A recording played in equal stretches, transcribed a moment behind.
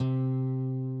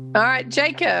All right,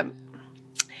 Jacob,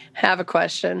 have a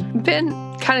question. Been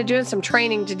kind of doing some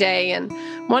training today, and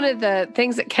one of the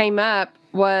things that came up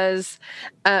was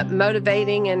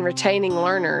motivating and retaining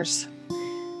learners.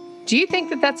 Do you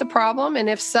think that that's a problem? And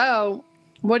if so,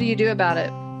 what do you do about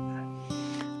it?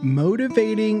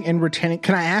 Motivating and retaining.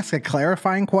 Can I ask a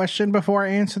clarifying question before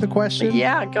I answer the question?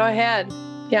 Yeah, go ahead.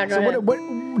 Go ahead.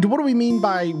 What do we mean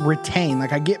by retain?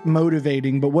 Like, I get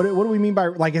motivating, but what do we mean by,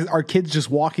 like, are kids just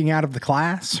walking out of the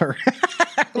class? Or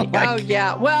oh,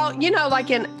 yeah. Well,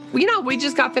 we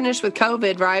just got finished with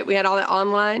COVID, right? We had all that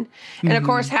online. And of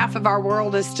course, half of our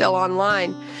world is still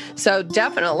online. So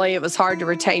definitely it was hard to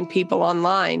retain people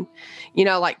online.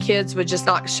 Like kids would just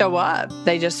not show up.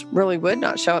 They just really would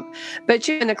not show up. But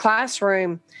in the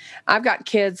classroom, I've got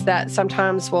kids that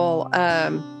sometimes will,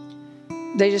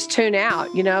 they just tune out,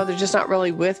 they're just not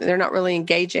really they're not really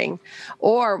engaging.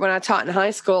 Or when I taught in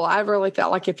high school, I really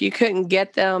felt like if you couldn't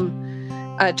get them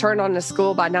turned on to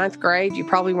school by 9th grade, you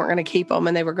probably weren't going to keep them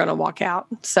and they were going to walk out.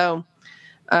 So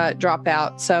drop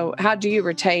out. So how do you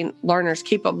retain learners,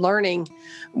 keep them learning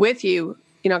with you?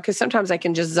 Because sometimes they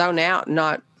can just zone out and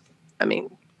not,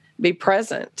 be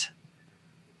present.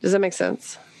 Does that make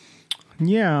sense?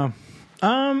 Yeah.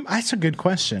 That's a good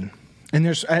question. And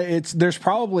there's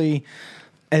probably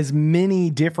as many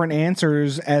different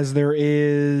answers as there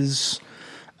is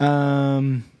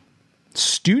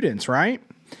students, right?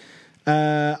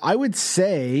 I would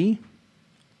say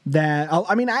that,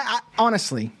 I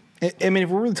honestly, if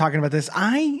we're really talking about this,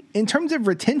 in terms of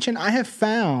retention, I have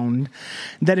found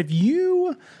that if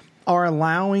you are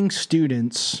allowing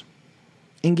students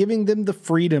and giving them the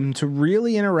freedom to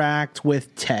really interact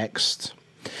with text,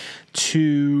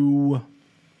 to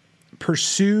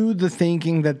pursue the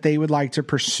thinking that they would like to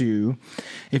pursue,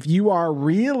 if you are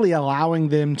really allowing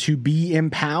them to be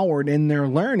empowered in their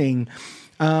learning,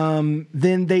 then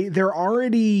they're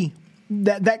already,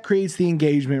 that creates the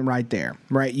engagement right there,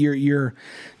 right? You're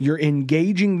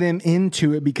engaging them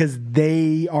into it because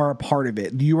they are a part of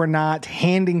it. You are not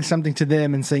handing something to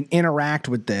them and saying, interact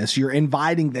with this. You're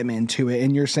inviting them into it,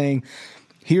 and you're saying,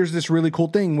 here's this really cool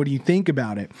thing. What do you think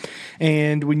about it?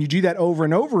 And when you do that over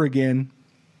and over again,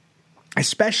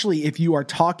 especially if you are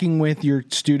talking with your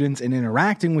students and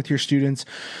interacting with your students,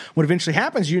 what eventually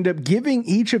happens, you end up giving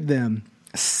each of them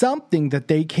something that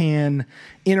they can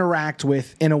interact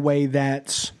with in a way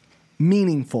that's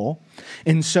meaningful.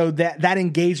 And so that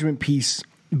engagement piece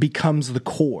becomes the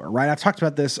core, right? I've talked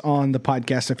about this on the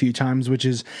podcast a few times, which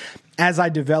is, as I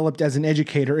developed as an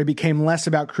educator, it became less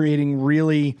about creating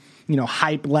really,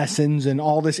 hype lessons and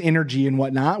all this energy and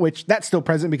whatnot, which that's still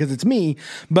present because it's me,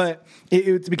 but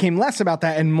it became less about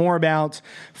that and more about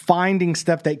finding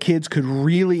stuff that kids could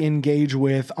really engage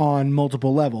with on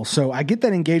multiple levels. So I get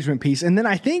that engagement piece. And then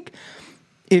I think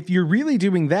if you're really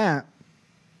doing that,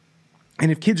 and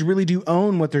if kids really do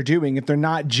own what they're doing, if they're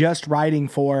not just writing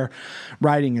for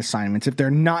writing assignments, if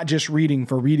they're not just reading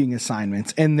for reading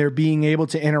assignments, and they're being able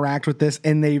to interact with this,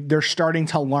 and they're starting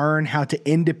to learn how to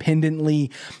independently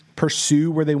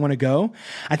pursue where they want to go,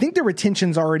 I think the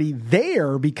retention's already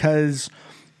there because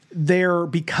they're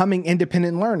becoming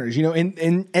independent learners.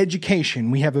 In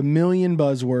education, we have a million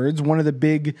buzzwords. One of the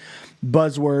big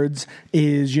buzzwords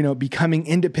is, becoming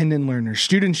independent learners.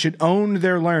 Students should own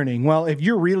their learning. Well, if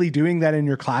you're really doing that in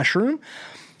your classroom,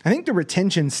 I think the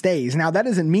retention stays. Now, that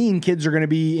doesn't mean kids are going to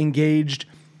be engaged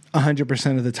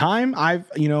 100% of the time. I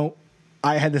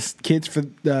had this kids for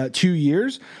 2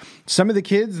 years. Some of the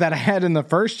kids that I had in the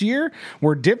first year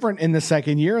were different in the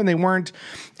second year, and they weren't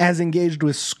as engaged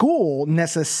with school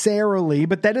necessarily,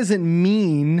 but that doesn't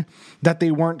mean that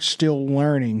they weren't still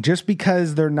learning. Just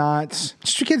because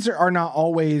kids are not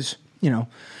always, the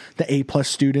A+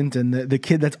 student and the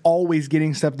kid that's always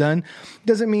getting stuff done,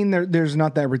 doesn't mean there's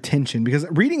not that retention, because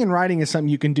reading and writing is something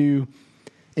you can do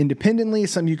independently,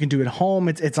 something you can do at home.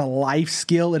 It's a life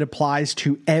skill. It applies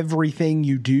to everything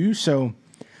you do. So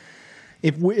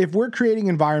if we're creating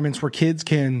environments where kids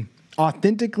can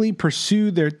authentically pursue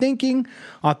their thinking,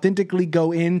 authentically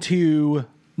go into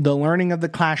the learning of the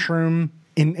classroom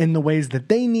in the ways that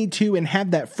they need to, and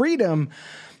have that freedom,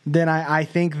 then I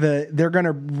think that they're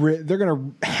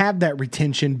gonna have that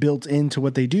retention built into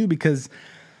what they do because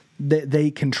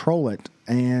they control it.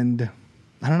 And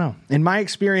I don't know. In my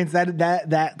experience,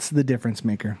 that's the difference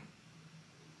maker.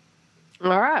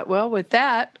 All right. Well, with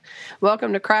that,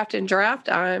 welcome to Craft and Draft.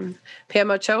 I'm Pam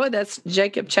Ochoa. That's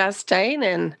Jacob Chastain.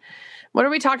 And what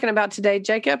are we talking about today,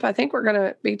 Jacob? I think we're going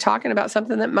to be talking about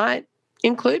something that might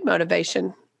include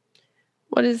motivation.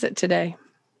 What is it today?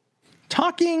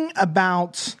 Talking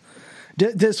about,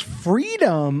 does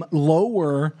freedom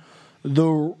lower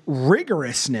the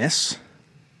rigorousness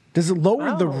Does it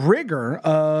lower the rigor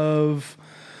of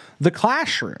the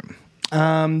classroom?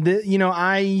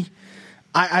 I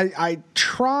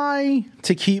try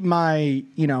to keep my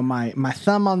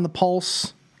thumb on the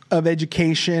pulse of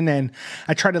education, and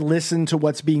I try to listen to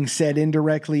what's being said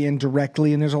indirectly and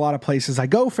directly, and there's a lot of places I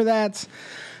go for that.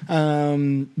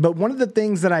 But one of the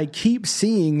things that I keep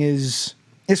seeing is,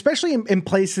 especially in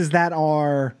places that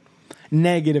are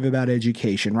negative about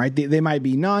education, right? They might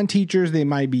be non-teachers, they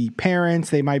might be parents,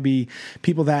 they might be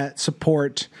people that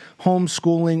support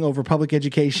homeschooling over public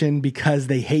education because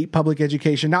they hate public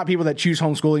education, not people that choose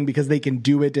homeschooling because they can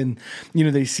do it and,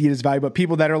 they see it as valuable, but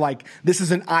people that are like, this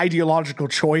is an ideological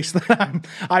choice that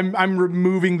I'm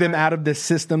removing them out of this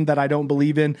system that I don't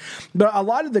believe in. But a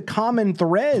lot of the common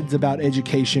threads about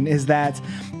education is that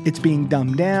it's being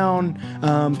dumbed down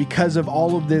because of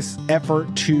all of this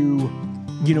effort to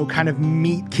kind of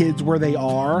meet kids where they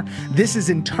are. This is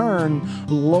in turn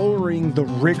lowering the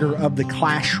rigor of the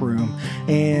classroom.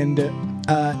 And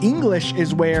English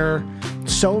is where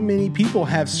so many people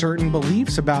have certain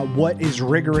beliefs about what is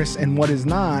rigorous and what is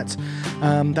not,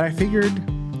 that I figured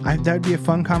that would be a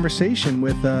fun conversation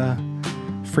with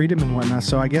freedom and whatnot.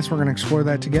 So I guess we're going to explore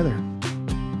that together.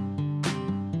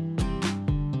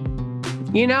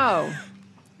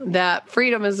 That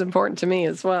freedom is important to me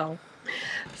as well.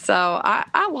 So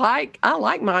I like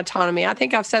my autonomy. I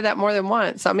think I've said that more than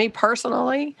once. So me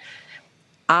personally,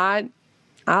 I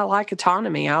like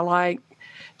autonomy. I like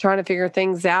trying to figure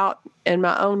things out in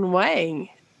my own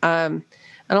way. I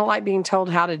don't like being told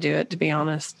how to do it, to be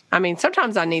honest. I mean,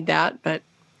 sometimes I need that, but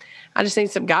I just need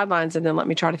some guidelines and then let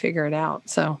me try to figure it out.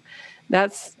 So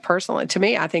that's personally, to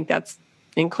me, I think that's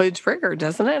includes rigor,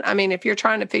 doesn't it? I mean, if you're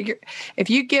trying to if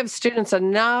you give students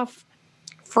enough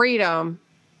freedom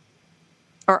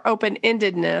or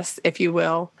open-endedness, if you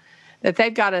will, that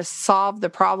they've got to solve the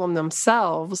problem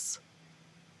themselves,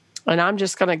 and I'm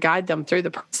just going to guide them through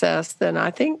the process, then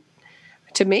I think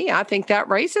that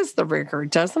raises the rigor,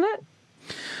 doesn't it?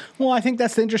 Well, I think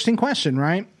that's the interesting question,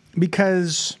 right?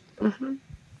 Because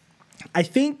I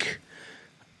think,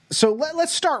 so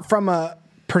let's start from a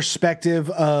perspective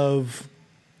of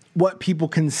what people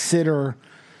consider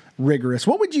rigorous.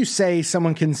 What would you say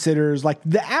someone considers, like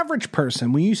the average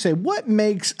person, when you say what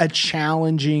makes a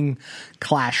challenging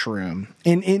classroom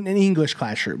in an English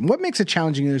classroom? What makes a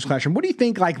challenging English classroom? What do you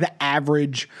think like the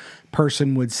average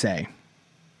person would say?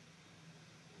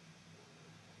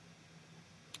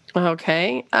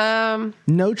 Okay.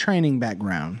 No training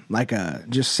background, like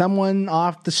just someone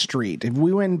off the street. If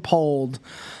we went and polled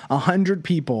 100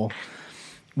 people,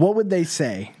 what would they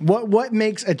say? What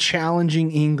makes a challenging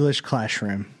English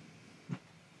classroom?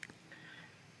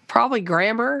 Probably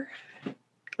grammar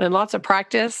and lots of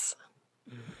practice.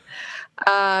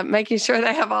 Making sure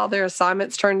they have all their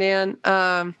assignments turned in.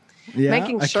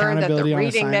 Making sure that the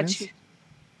reading that you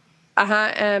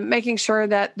making sure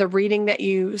that the reading that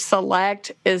you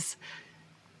select is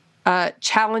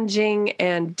challenging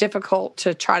and difficult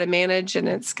to try to manage, and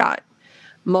it's got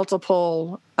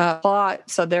multiple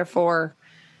plots, so therefore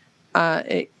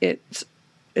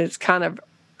it's kind of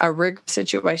a rigged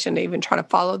situation to even try to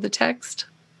follow the text.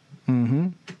 Mm-hmm.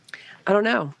 I don't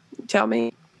know. Tell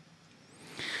me.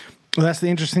 Well, that's the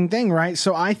interesting thing, right?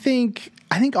 So I think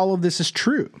all of this is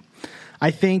true.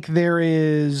 I think there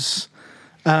is,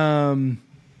 I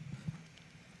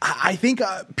think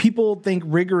people think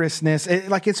rigorousness,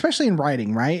 like especially in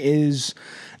writing, right, is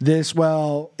this,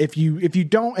 well, if you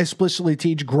don't explicitly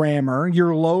teach grammar,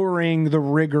 you're lowering the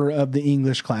rigor of the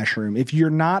English classroom. If you're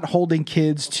not holding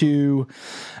kids to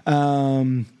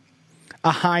a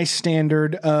high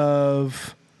standard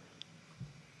of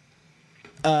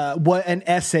what an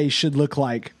essay should look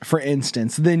like, for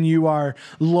instance, then you are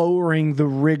lowering the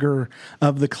rigor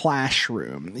of the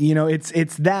classroom.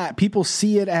 It's that people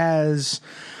see it as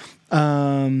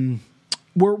we're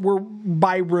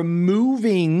by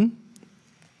removing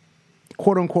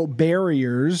quote unquote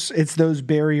barriers. It's those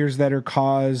barriers that are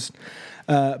caused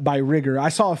by rigor. I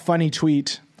saw a funny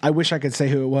tweet. I wish I could say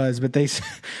who it was, but it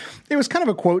was kind of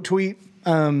a quote tweet.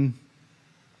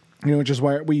 Which is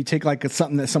where you take like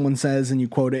something that someone says and you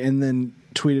quote it and then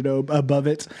tweet it above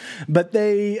it. But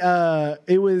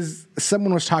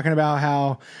someone was talking about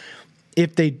how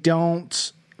if they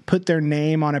don't put their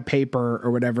name on a paper or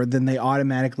whatever, then they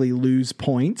automatically lose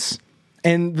points.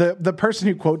 And the person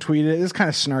who quote tweeted it is kind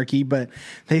of snarky, but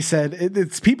they said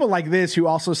it's people like this who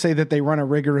also say that they run a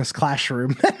rigorous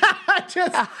classroom. It's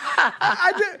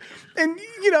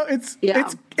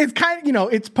kind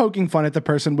of, it's poking fun at the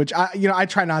person, which I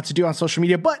try not to do on social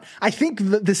media, but I think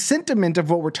the sentiment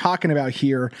of what we're talking about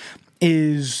here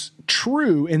is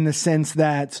true in the sense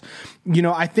that,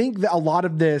 I think that a lot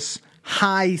of this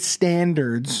high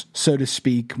standards, so to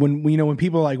speak, when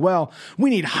people are like, well, we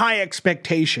need high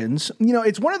expectations,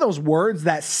 it's one of those words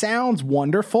that sounds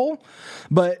wonderful,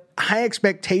 but high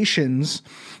expectations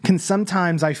can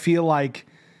sometimes, I feel like,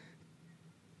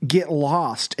 get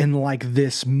lost in like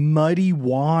this muddy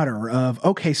water of,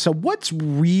 okay, so what's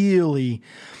really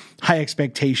high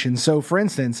expectations? So for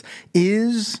instance,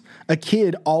 is a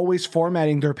kid always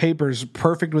formatting their papers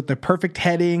perfect with the perfect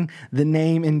heading, the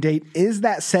name and date? Is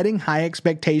that setting high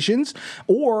expectations,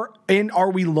 and are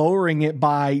we lowering it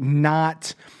by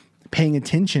not paying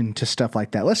attention to stuff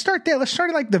like that? Let's start there. Let's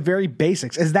start at like the very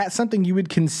basics. Is that something you would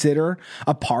consider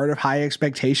a part of high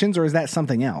expectations, or is that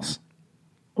something else?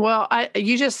 Well,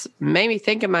 you just made me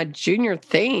think of my junior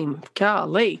theme.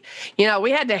 Golly,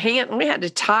 we had to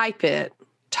type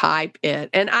it,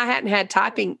 and I hadn't had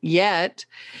typing yet,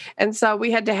 and so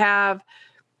we had to have,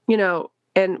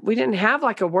 and we didn't have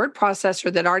like a word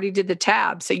processor that already did the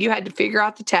tabs, so you had to figure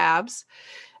out the tabs.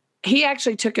 He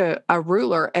actually took a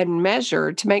ruler and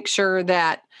measured to make sure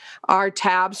that our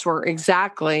tabs were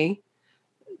exactly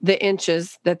the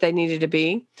inches that they needed to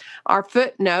be. Our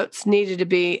footnotes needed to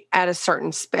be at a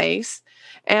certain space.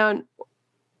 And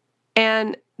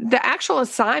the actual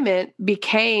assignment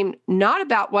became not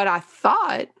about what I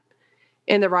thought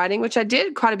in the writing, which I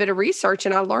did quite a bit of research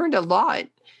and I learned a lot,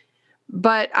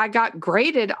 but I got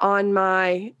graded on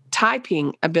my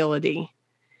typing ability,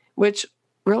 which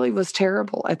really was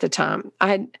terrible at the time.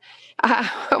 I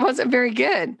wasn't very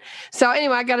good. So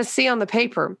anyway, I got a C on the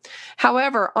paper.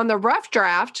 However, on the rough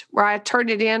draft, where I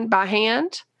turned it in by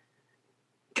hand,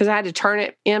 because I had to turn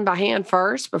it in by hand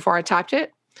first before I typed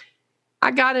it,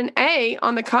 I got an A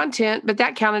on the content, but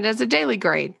that counted as a daily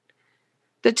grade.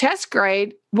 The test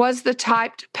grade was the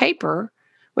typed paper,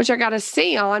 which I got a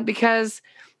C on because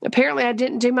apparently I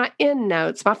didn't do my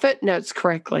my footnotes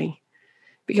correctly,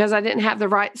 because I didn't have the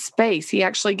right space. He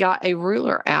actually got a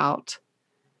ruler out.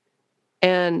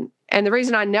 And the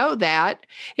reason I know that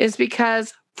is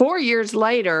because 4 years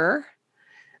later,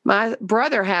 my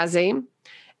brother has him,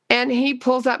 and he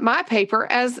pulls up my paper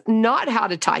as not how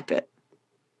to type it.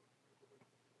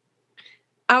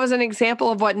 I was an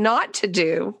example of what not to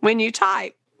do when you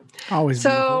type. Always.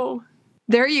 So beautiful.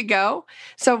 There you go.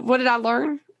 So what did I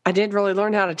learn? I didn't really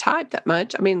learn how to type that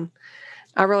much. I mean,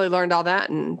 I really learned all that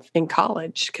in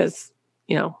college because,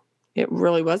 it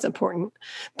really was important.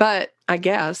 But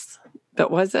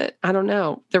was it? I don't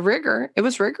know. It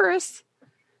was rigorous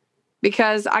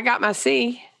because I got my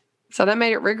C. So that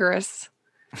made it rigorous.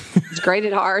 It's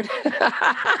graded hard.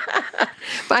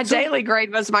 My daily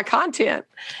grade was my content.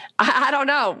 I don't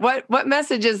know. What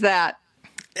message is that?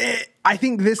 I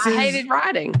think I hated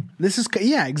writing.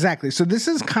 Yeah, exactly. So this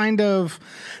is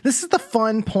the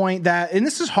fun point and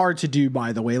this is hard to do,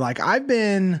 by the way. Like I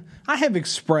have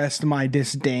expressed my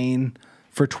disdain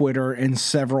for Twitter in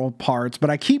several parts, but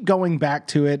I keep going back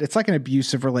to it. It's like an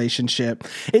abusive relationship.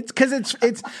 It's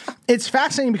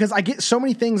fascinating because I get so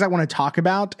many things I want to talk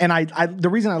about. And the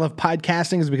reason I love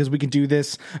podcasting is because we can do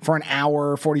this for an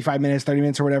hour, 45 minutes, 30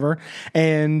 minutes or whatever.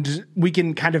 And we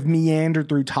can kind of meander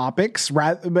through topics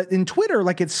but in Twitter,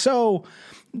 like it's so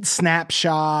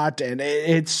snapshot and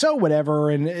it's so whatever,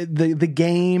 and the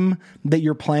game that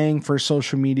you're playing for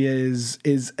social media is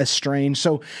estranged.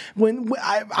 So when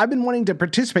I've been wanting to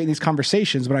participate in these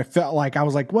conversations, but I felt like I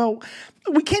was like, well,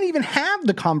 we can't even have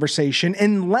the conversation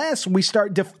unless we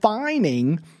start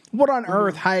defining what on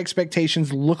earth high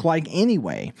expectations look like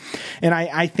anyway. And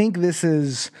I think this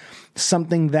is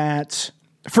something that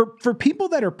for people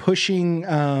that are pushing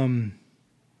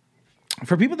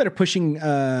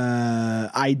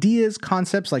ideas,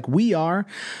 concepts like we are,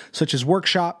 such as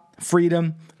workshop,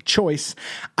 freedom, choice,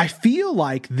 I feel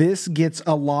like this gets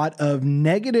a lot of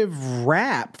negative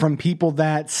rap from people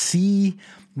that see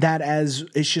that as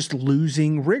it's just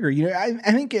losing rigor.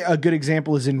 I think a good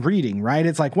example is in reading, right?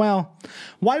 It's like, well,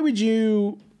 why would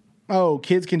you... Oh,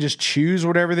 kids can just choose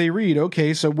whatever they read.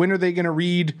 Okay, so when are they going to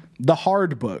read the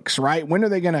hard books, right? When are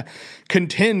they going to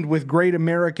contend with great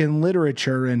American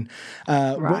literature? And,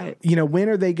 right. When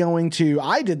are they going to...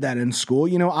 I did that in school.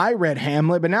 I read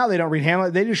Hamlet, but now they don't read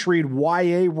Hamlet. They just read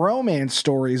YA romance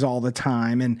stories all the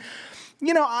time. And,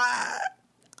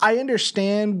 I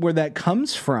understand where that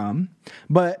comes from,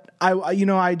 but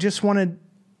I just want to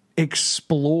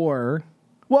explore...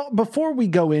 Well, before we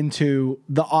go into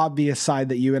the obvious side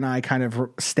that you and I kind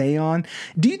of stay on,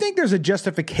 do you think there's a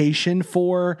justification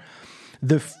for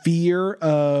the fear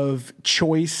of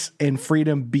choice and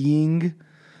freedom being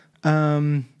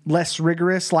less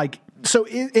rigorous? Like So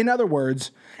in other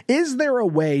words, is there a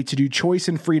way to do choice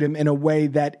and freedom in a way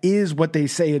that is what they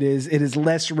say it is? It is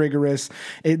less rigorous.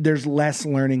 There's less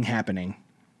learning happening.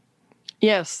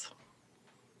 Yes.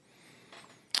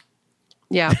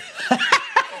 Yeah.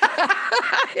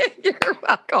 You're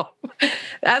welcome.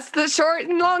 That's the short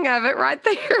and long of it right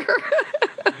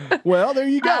there. Well, there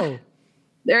you go.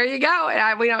 There you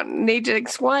go. We don't need to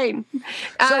explain.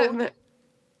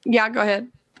 Yeah, go ahead.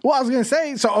 Well, I was going to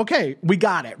say, so, okay, we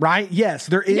got it, right? Yes,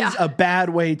 there is a bad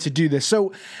way to do this.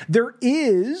 So there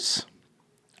is,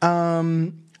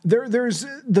 there's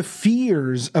the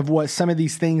fears of what some of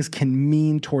these things can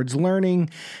mean towards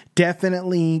learning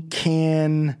definitely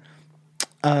can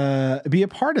be a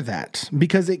part of that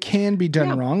because it can be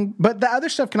done wrong. But the other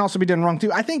stuff can also be done wrong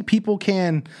too. I think people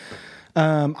can...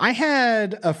 I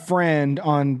had a friend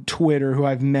on Twitter who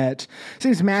I've met. His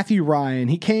name's Matthew Ryan.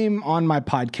 He came on my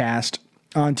podcast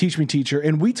on Teach Me Teacher,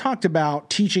 and we talked about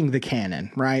teaching the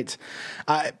canon, right?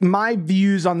 My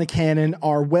views on the canon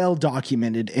are well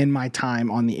documented in my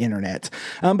time on the internet.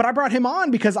 But I brought him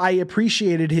on because I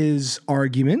appreciated his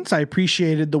arguments. I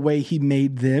appreciated the way he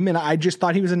made them, and I just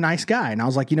thought he was a nice guy. And I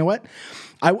was like, you know what?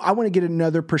 I want to get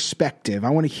another perspective.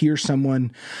 I want to hear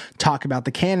someone talk about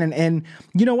the canon. And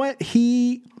you know what?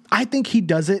 I think he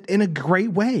does it in a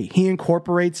great way. He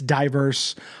incorporates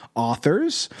diverse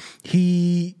authors.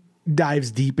 He dives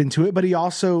deep into it, but he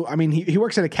also, I mean, he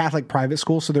works at a Catholic private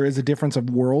school, so there is a difference of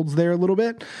worlds there a little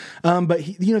bit. But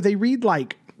they read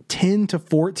like 10 to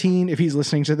 14, if he's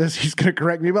listening to this, he's going to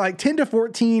correct me, but like 10 to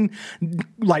 14,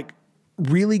 like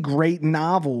really great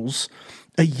novels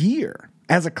a year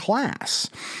as a class.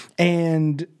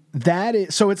 And that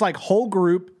is, so it's like whole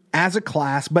group as a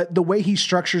class, but the way he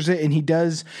structures it and he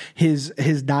does his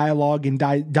dialogue and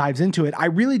dives into it, I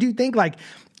really do think like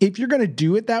if you're going to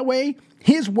do it that way,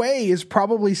 his way is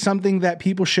probably something that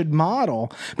people should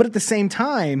model. But at the same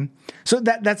time, so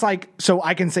that's like, so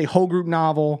I can say whole group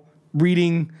novel,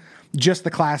 reading just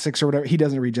the classics or whatever. He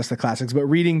doesn't read just the classics, but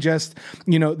reading just,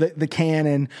 the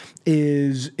canon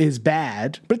is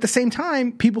bad. But at the same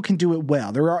time, people can do it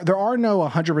well. There are no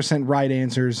 100% right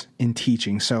answers in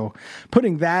teaching. So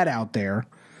putting that out there,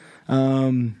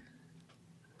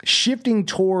 shifting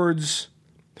towards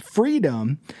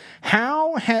freedom,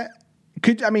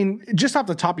 just off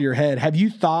the top of your head, have you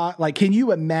thought, like, can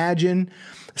you imagine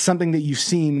something that you've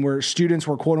seen where students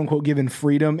were quote unquote given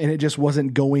freedom and it just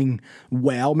wasn't going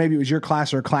well? Maybe it was your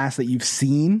class or a class that you've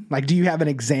seen. Like, do you have an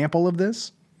example of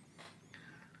this?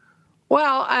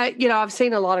 Well, I've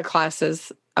seen a lot of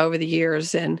classes over the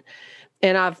years and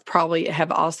I've probably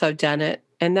have also done it.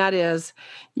 And that is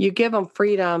you give them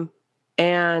freedom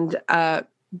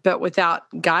but without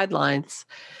guidelines.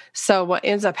 So what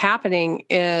ends up happening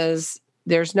is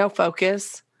there's no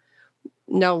focus,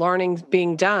 no learning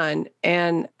being done.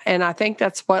 And I think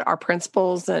that's what our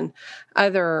principals and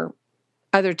other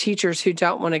teachers who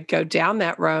don't want to go down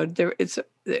that road,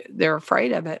 they're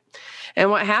afraid of it. And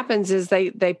what happens is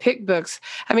they pick books.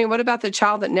 I mean, what about the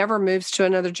child that never moves to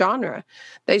another genre?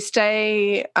 They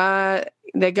stay,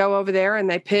 they go over there and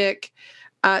they pick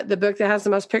the book that has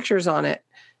the most pictures on it.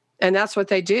 And that's what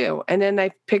they do. And then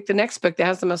they pick the next book that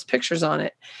has the most pictures on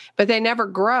it. But they never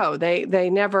grow. They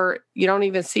never, you don't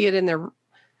even see it in their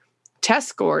test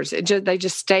scores. They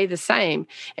just stay the same.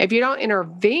 If you don't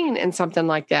intervene in something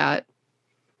like that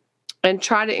and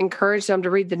try to encourage them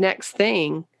to read the next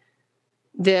thing,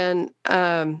 then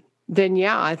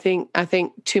yeah, I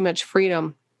think too much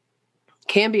freedom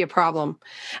can be a problem.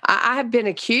 I have been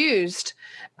accused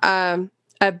of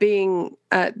being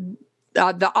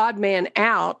the odd man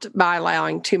out by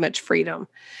allowing too much freedom.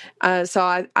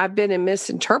 So I've been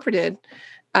misinterpreted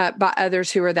by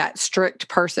others who are that strict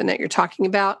person that you're talking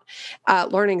about.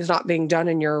 Learning is not being done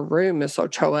in your room, Ms.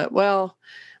 Ochoa. Well,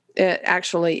 it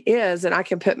actually is, and I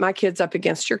can put my kids up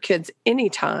against your kids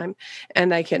anytime, and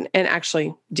they can, and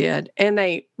actually did, and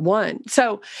they won.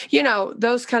 So,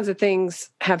 those kinds of things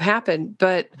have happened,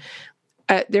 but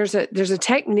there's a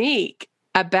technique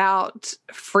about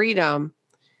freedom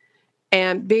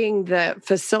and being the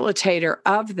facilitator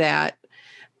of that.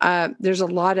 There's a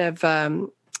lot of,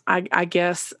 I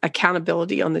guess,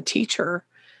 accountability on the teacher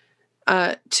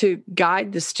to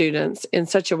guide the students in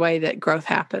such a way that growth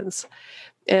happens.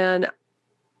 And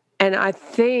I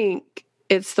think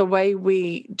it's the way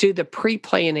we do the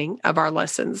pre-planning of our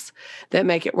lessons that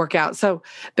make it work out. So,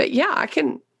 but yeah, I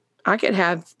can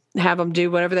have them do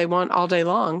whatever they want all day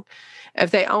long.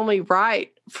 If they only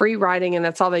write free writing and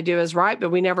that's all they do is write, but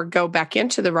we never go back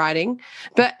into the writing.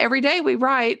 But every day we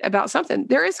write about something.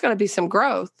 There is going to be some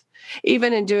growth,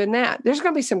 even in doing that. There's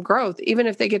going to be some growth, even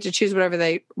if they get to choose whatever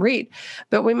they read.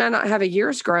 But we might not have a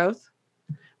year's growth.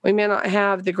 We may not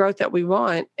have the growth that we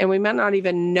want, and we may not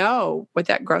even know what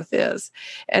that growth is.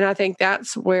 And I think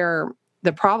that's where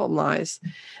the problem lies.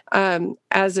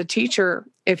 As a teacher,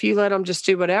 if you let them just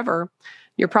do whatever,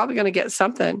 you're probably going to get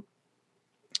something,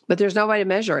 but there's no way to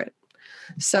measure it.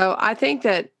 So I think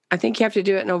you have to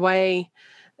do it in a way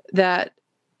that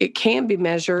it can be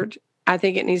measured. I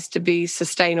think it needs to be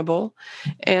sustainable,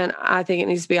 and I think it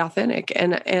needs to be authentic.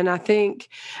 And I think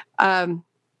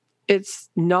it's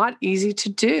not easy to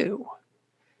do,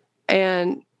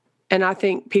 and I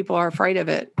think people are afraid of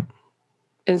it,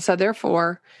 and so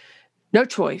therefore, no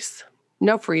choice,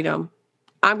 no freedom.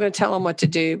 I'm going to tell them what to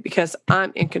do because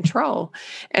I'm in control,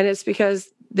 and it's because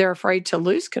they're afraid to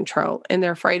lose control, and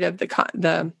they're afraid of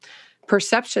the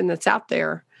perception that's out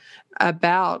there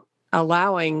about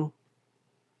allowing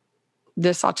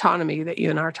this autonomy that you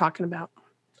and I are talking about.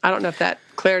 I don't know if that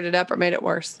cleared it up or made it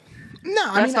worse.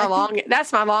 No,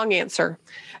 that's my long answer.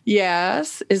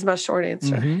 Yes is my short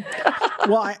answer.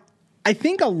 Mm-hmm. Well, I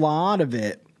think a lot of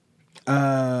it,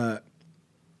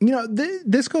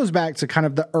 this goes back to kind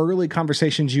of the early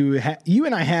conversations you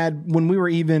and I had when we were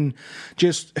even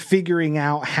just figuring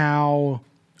out how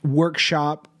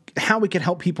we could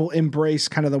help people embrace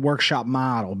kind of the workshop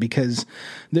model, because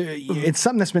it's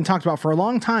something that's been talked about for a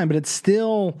long time, but it's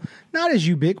still not as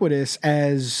ubiquitous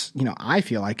as, I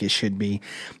feel like it should be.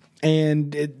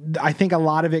 And I think a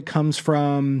lot of it comes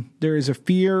from, there is a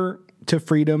fear to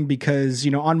freedom because,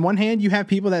 on one hand, you have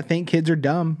people that think kids are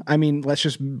dumb. I mean, let's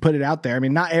just put it out there. I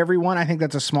mean, not everyone, I think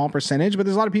that's a small percentage, but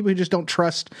there's a lot of people who just don't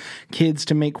trust kids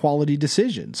to make quality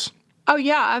decisions. Oh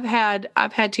yeah,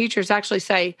 I've had teachers actually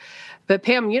say, "But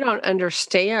Pam, you don't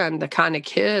understand the kind of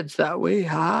kids that we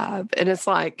have." And it's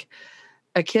like,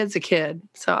 a kid's a kid.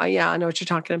 So yeah, I know what you're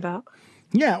talking about.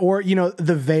 Yeah, or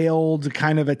the veiled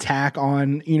kind of attack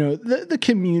on the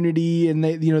community, and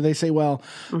they say, well,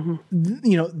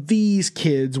 these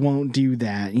kids won't do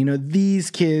that.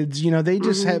 These kids, they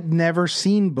just have never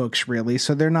seen books really,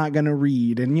 so they're not going to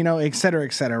read, and et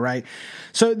cetera, right?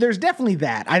 So there's definitely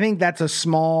that. I think that's a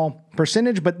small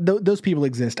percentage, but those people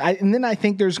exist. And then I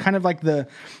think there's kind of like the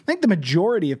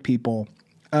majority of people,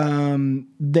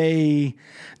 they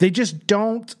just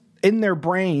don't. In their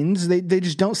brains, they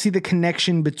just don't see the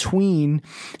connection between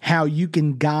how you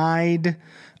can guide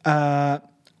a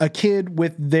kid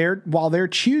while they're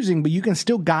choosing, but you can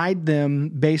still guide them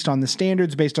based on the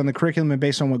standards, based on the curriculum, and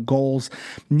based on what goals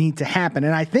need to happen.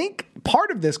 And I think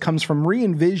part of this comes from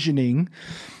re-envisioning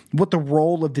what the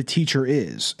role of the teacher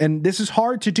is. And this is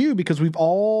hard to do because we've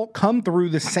all come through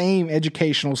the same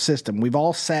educational system. We've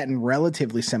all sat in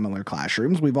relatively similar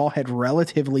classrooms. We've all had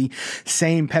relatively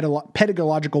same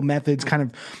pedagogical methods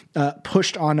kind of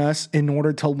pushed on us in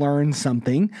order to learn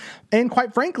something. And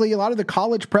quite frankly, a lot of the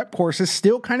college prep courses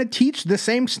still kind of teach the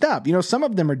same stuff. Some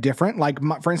of them are different. Like,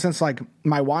 for instance, like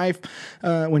my wife,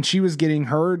 when she was getting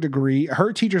her degree,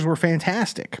 her teachers were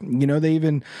fantastic.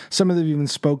 Some of them even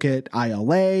spoke at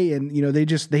ILA. And,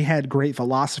 they had great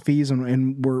philosophies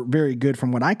and were very good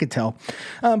from what I could tell.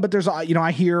 But there's,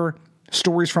 I hear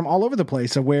stories from all over the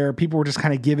place of where people were just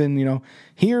kind of given,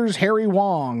 here's Harry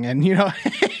Wong and,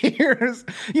 here's,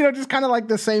 just kind of like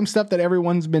the same stuff that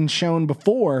everyone's been shown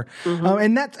before.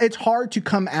 And it's hard to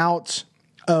come out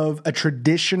of a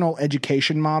traditional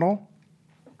education model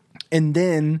and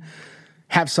then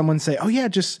have someone say, oh yeah,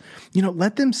 just,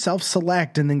 let them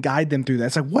self-select and then guide them through that.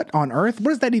 It's like, what on earth?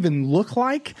 What does that even look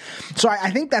like? So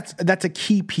I think that's a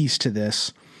key piece to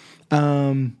this.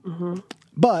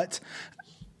 But,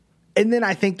 and then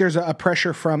I think there's a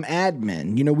pressure from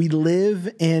admin. We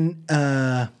live in,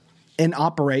 and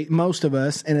operate, most of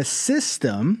us, in a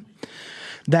system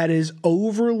that is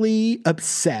overly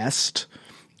obsessed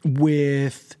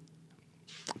with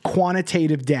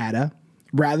quantitative data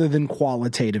rather than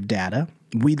qualitative data.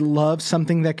 We love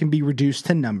something that can be reduced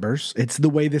to numbers. It's the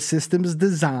way the system is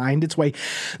designed. It's the way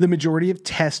the majority of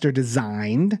tests are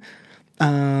designed.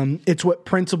 It's what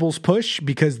principals push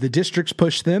because the districts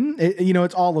push them.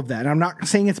 It's all of that. And I'm not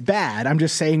saying it's bad. I'm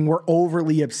just saying we're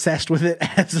overly obsessed with it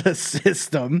as a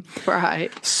system.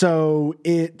 Right. So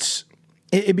it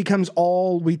becomes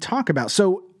all we talk about.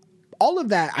 So all of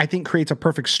that, I think, creates a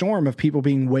perfect storm of people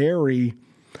being wary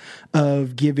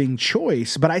of giving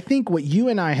choice. But I think what you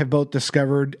and I have both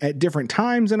discovered at different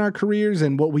times in our careers,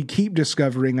 and what we keep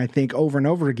discovering, I think, over and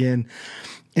over again,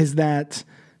 is that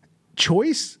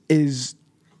choice is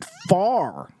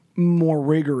far more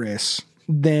rigorous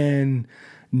than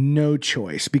no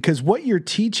choice. Because what you're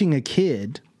teaching a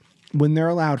kid when they're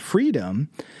allowed freedom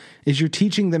is you're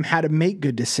teaching them how to make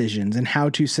good decisions and how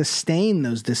to sustain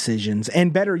those decisions.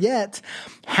 And better yet,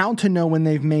 how to know when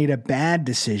they've made a bad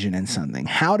decision in something,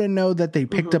 how to know that they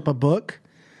picked up a book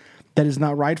that is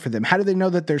not right for them? How do they know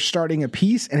that they're starting a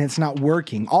piece and it's not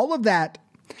working? All of that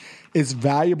is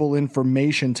valuable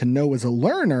information to know as a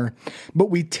learner, but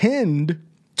we tend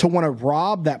to want to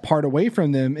rob that part away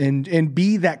from them and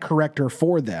be that corrector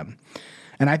for them.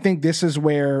 And I think this is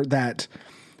where that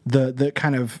the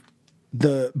kind of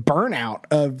the burnout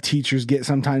of teachers get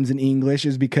sometimes in English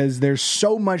is because there's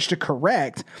so much to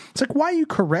correct. It's like, why are you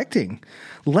correcting?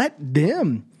 Let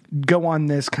them go on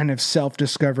this kind of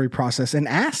self-discovery process and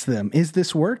ask them, is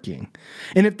this working?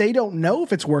 And if they don't know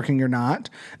if it's working or not,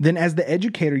 then as the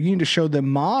educator, you need to show them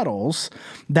models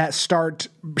that start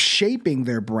shaping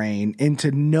their brain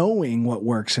into knowing what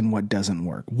works and what doesn't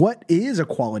work. What is a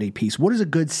quality piece? What does a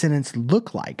good sentence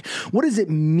look like? What does it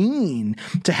mean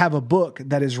to have a book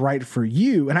that is right for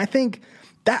you? And I think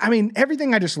that, I mean,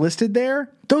 everything I just listed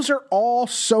there, those are all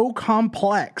so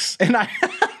complex. And I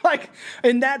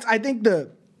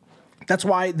that's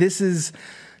why this is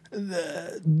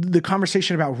the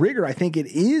conversation about rigor. I think it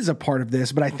is a part of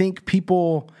this, but I think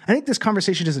this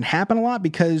conversation doesn't happen a lot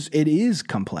because it is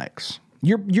complex.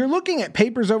 You're looking at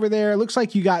papers over there. It looks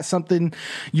like you got something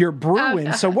you're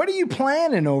brewing. So what are you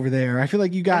planning over there? I feel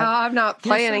like you got. No, I'm not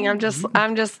planning. I'm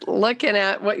just looking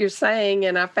at what you're saying,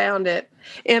 and I found it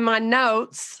in my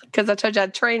notes because I told you I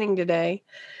had training today.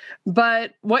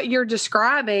 But what you're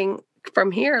describing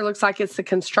from here looks like it's the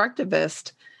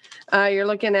constructivist. You're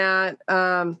looking at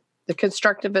the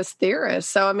constructivist theorists.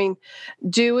 So, I mean,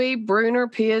 Dewey, Bruner,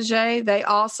 Piaget, they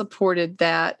all supported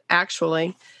that,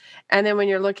 actually. And then when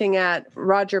you're looking at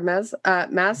Roger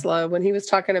Maslow, when he was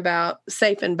talking about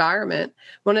safe environment,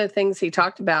 one of the things he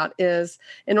talked about is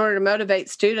in order to motivate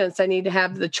students, they need to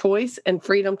have the choice and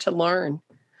freedom to learn.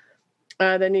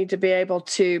 They need to be able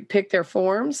to pick their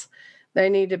forms. They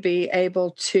need to be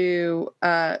able to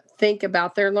think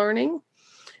about their learning.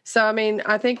 So, I mean,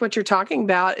 I think what you're talking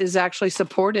about is actually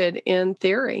supported in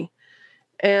theory.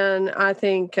 And I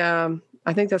think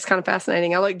that's kind of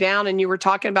fascinating. I looked down and you were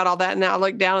talking about all that, and now I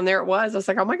looked down and there it was. I was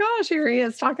like, oh my gosh, here he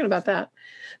is talking about that.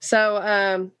 So,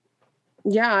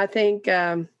 I think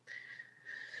I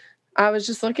was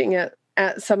just looking at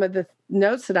some of the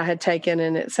notes that I had taken,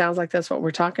 and it sounds like that's what we're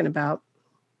talking about.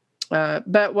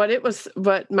 But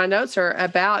what my notes are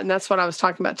about, and that's what I was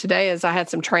talking about today, is I had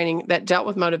some training that dealt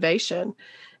with motivation.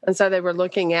 And so they were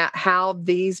looking at how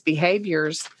these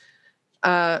behaviors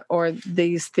or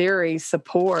these theories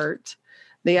support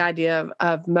the idea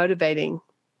of motivating.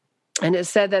 And it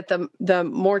said that the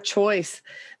more choice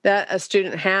that a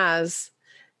student has,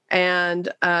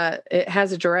 and it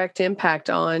has a direct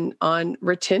impact on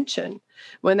retention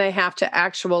when they have to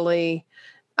actually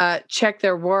check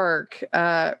their work,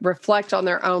 reflect on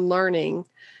their own learning.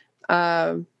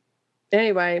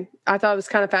 Anyway, I thought it was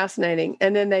kind of fascinating.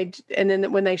 And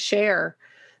then when they share,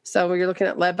 so when you're looking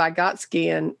at Lev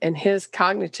Vygotsky and his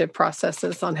cognitive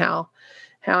processes on how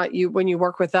when you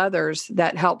work with others,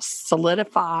 that helps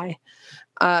solidify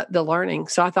the learning.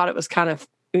 So I thought it was kind of,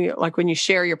 like when you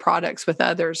share your products with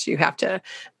others, you have to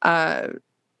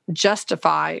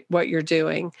justify what you're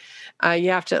doing.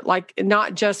 You have to, like,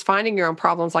 not just finding your own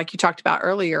problems like you talked about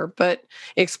earlier, but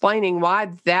explaining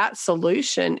why that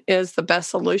solution is the best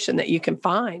solution that you can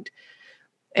find.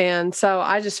 And so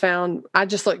I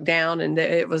just looked down and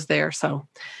it was there. So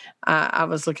I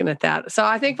was looking at that. So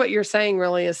I think what you're saying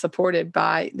really is supported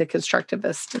by the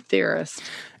constructivist theorist.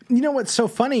 You know, what's so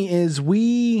funny is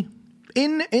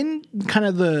in kind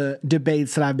of the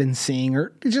debates that I've been seeing,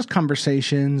 or just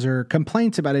conversations or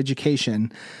complaints about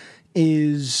education,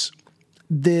 is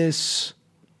this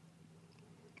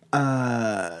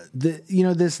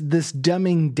this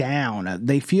dumbing down.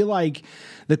 They feel like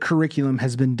the curriculum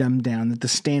has been dumbed down, that the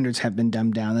standards have been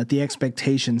dumbed down, that the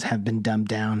expectations have been dumbed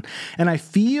down. And I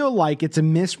feel like it's a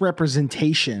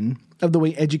misrepresentation of the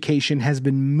way education has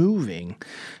been moving.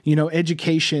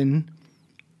 Education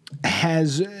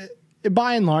has,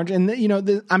 by and large, and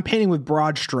I'm painting with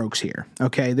broad strokes here.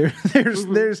 Okay,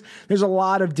 there's a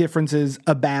lot of differences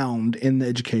abound in the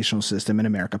educational system in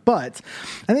America, but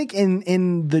I think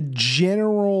in the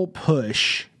general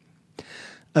push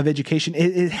of education,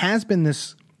 it has been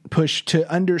this push to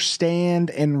understand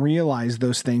and realize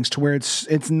those things, to where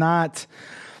it's not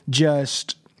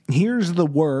just here's the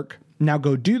work, now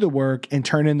go do the work and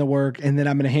turn in the work, and then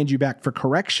I'm going to hand you back for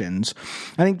corrections.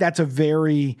 I think that's a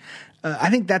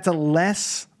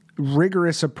less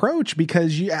rigorous approach,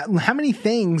 because how many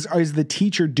things is the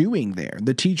teacher doing there?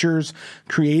 The teacher's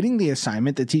creating the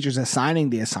assignment, the teacher's assigning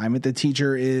the assignment, the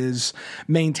teacher is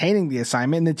maintaining the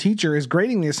assignment, and the teacher is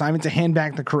grading the assignment to hand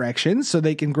back the corrections so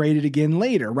they can grade it again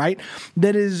later, right?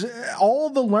 That is,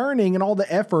 all the learning and all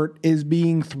the effort is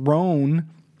being thrown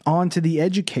onto the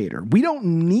educator. We don't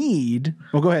need...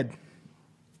 Well, go ahead.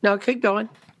 No, keep going.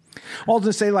 I'll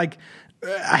just say, like,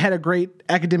 I had a great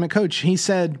academic coach. He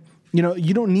said, you know,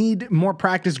 you don't need more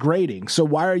practice grading. So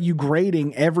why are you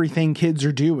grading everything kids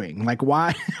are doing? Like,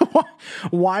 why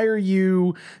are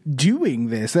you doing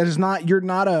this? That is not, you're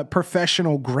not a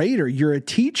professional grader. You're a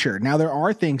teacher. Now, there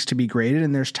are things to be graded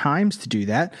and there's times to do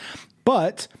that,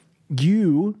 but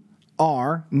you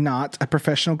are not a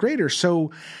professional grader.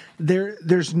 So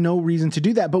there's no reason to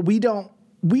do that. But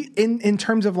in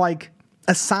terms of like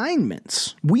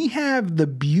assignments, we have the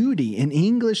beauty in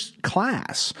English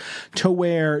class to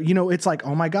where, you know, it's like,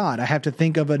 oh my God, I have to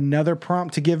think of another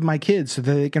prompt to give my kids so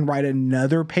that they can write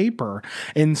another paper.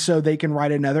 And so they can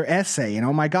write another essay. And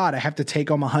oh my God, I have to take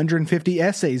them 150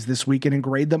 essays this weekend and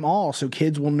grade them all so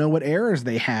kids will know what errors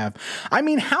they have. I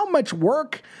mean, how much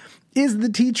work is the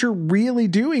teacher really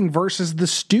doing versus the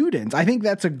student? I think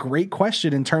that's a great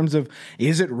question in terms of,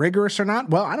 is it rigorous or not?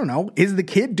 Well, I don't know. Is the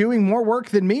kid doing more work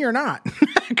than me or not?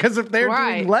 Because if they're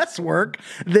doing less work,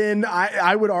 then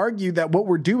I would argue that what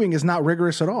we're doing is not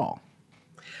rigorous at all.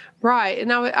 Right.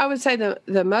 And I would say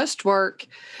the most work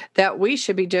that we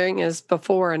should be doing is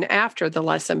before and after the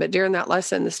lesson. But during that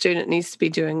lesson, the student needs to be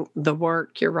doing the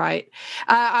work. You're right.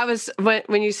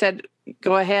 When you said,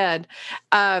 go ahead,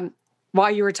 while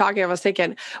you were talking, I was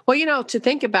thinking, well, you know, to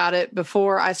think about it,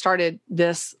 before I started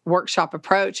this workshop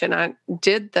approach and I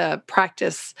did the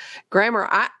practice grammar,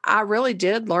 I really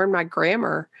did learn my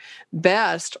grammar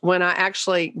best when I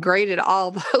actually graded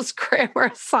all those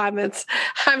grammar assignments.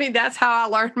 I mean, that's how I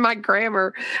learned my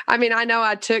grammar. I mean, I know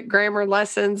I took grammar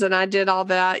lessons and I did all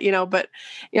that, you know, but,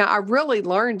 you know, I really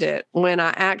learned it when I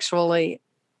actually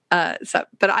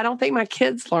but I don't think my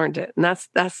kids learned it, and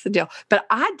that's the deal. But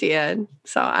I did,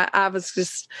 so I was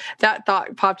just, that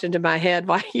thought popped into my head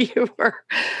while you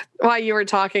were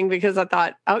talking, because I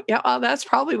thought, oh yeah, well, that's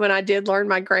probably when I did learn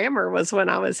my grammar, was when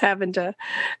I was having to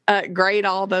grade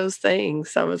all those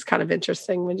things. So it was kind of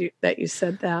interesting that you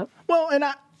said that. Well, and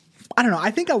I don't know.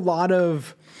 I think a lot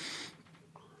of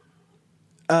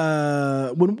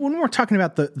when we're talking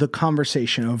about the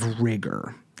conversation of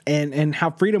rigor. And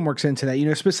how freedom works into that, you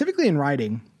know, specifically in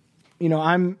writing. You know,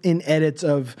 I'm in edits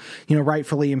of, you know,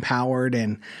 Rightfully Empowered.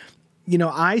 And, you know,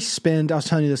 I was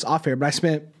telling you this off air, but I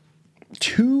spent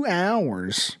 2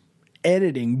 hours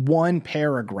editing one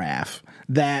paragraph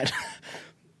that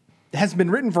has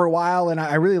been written for a while, and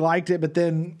I really liked it. But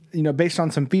then, you know, based on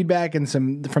some feedback and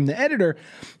some from the editor,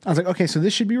 I was like, okay, so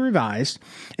this should be revised.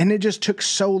 And it just took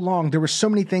so long. There were so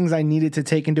many things I needed to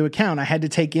take into account. I had to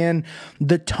take in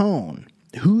the tone.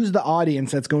 Who's the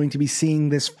audience that's going to be seeing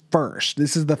this first?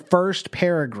 This is the first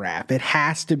paragraph. It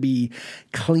has to be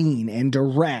clean and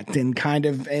direct and kind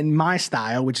of in my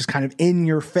style, which is kind of in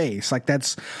your face. Like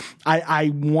that's, I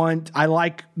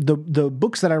like the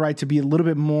books that I write to be a little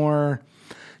bit more,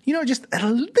 you know, just a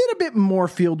little bit more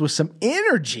filled with some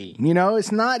energy. You know,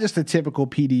 it's not just a typical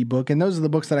PD book. And those are the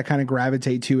books that I kind of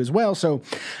gravitate to as well. So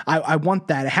I want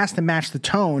that. It has to match the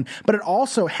tone, but it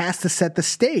also has to set the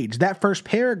stage. That first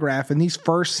paragraph and these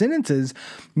first sentences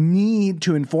need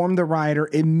to inform the writer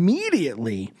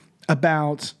immediately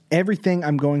about everything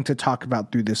I'm going to talk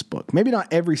about through this book. Maybe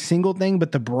not every single thing,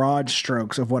 but the broad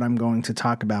strokes of what I'm going to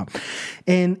talk about.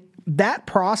 And that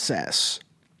process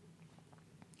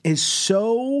is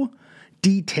so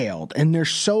detailed, and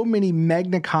there's so many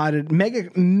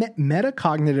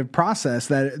metacognitive process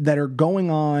that are going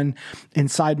on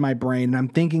inside my brain. And I'm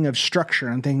thinking of structure,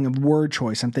 I'm thinking of word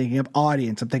choice, I'm thinking of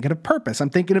audience, I'm thinking of purpose, I'm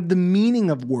thinking of the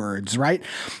meaning of words, right?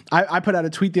 I put out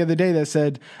a tweet the other day that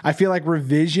said, I feel like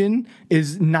revision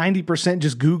is 90%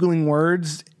 just Googling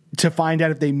words to find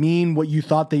out if they mean what you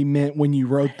thought they meant when you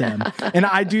wrote them. And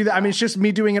I do that. I mean, it's just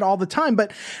me doing it all the time,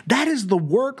 but that is the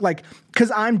work, like,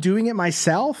 because I'm doing it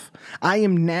myself. I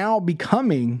am now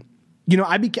becoming, you know,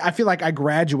 I feel like I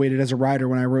graduated as a writer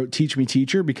when I wrote Teach Me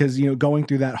Teacher, because, you know, going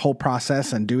through that whole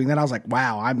process and doing that, I was like,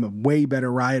 wow, I'm a way better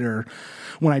writer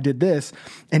when I did this.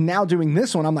 And now doing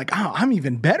this one, I'm like, oh, I'm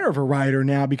even better of a writer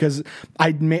now, because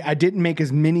I didn't make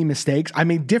as many mistakes. I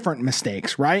made different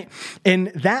mistakes, right? And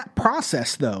that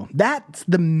process, though, that's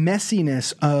the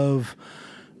messiness of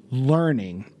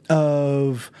learning,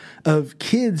 of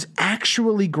kids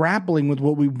actually grappling with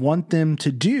what we want them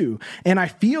to do. And I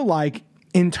feel like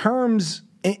in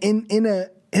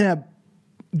a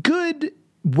good,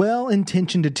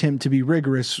 well-intentioned attempt to be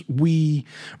rigorous, we,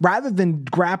 rather than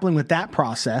grappling with that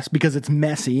process because it's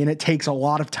messy and it takes a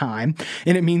lot of time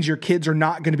and it means your kids are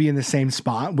not going to be in the same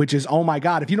spot, which is, oh my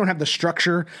God, if you don't have the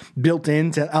structure built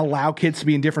in to allow kids to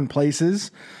be in different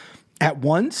places at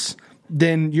once,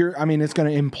 then it's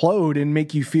going to implode and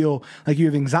make you feel like you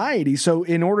have anxiety. So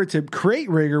in order to create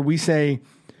rigor, we say,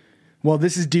 well,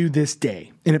 this is due this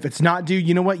day. And if it's not due,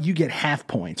 you know what? You get half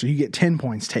points or you get 10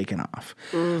 points taken off.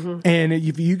 Mm-hmm. And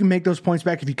if you can make those points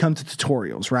back if you come to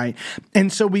tutorials, right?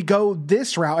 And so we go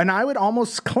this route. And I would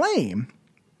almost claim,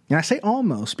 and I say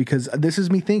almost because this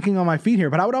is me thinking on my feet here,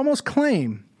 but I would almost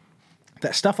claim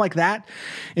that stuff like that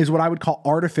is what I would call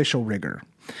artificial rigor.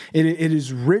 It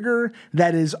is rigor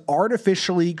that is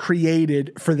artificially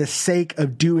created for the sake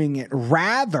of doing it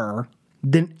rather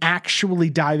than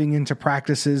actually diving into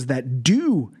practices that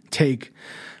do take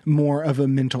more of a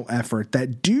mental effort,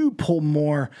 that do pull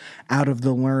more out of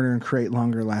the learner and create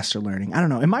longer lasting learning. I don't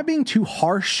know. Am I being too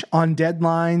harsh on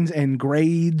deadlines and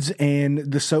grades and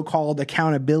the so-called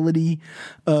accountability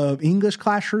of English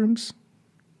classrooms?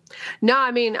 No,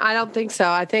 I mean, I don't think so.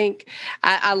 I think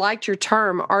I liked your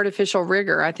term, artificial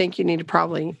rigor. I think you need to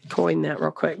probably coin that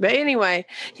real quick. But anyway,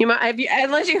 you might have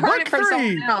unless you heard it from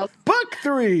someone else. Book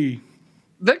 3.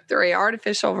 Book 3,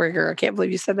 artificial rigor. I can't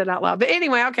believe you said that out loud. But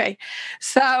anyway, okay.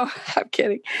 So I'm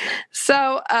kidding.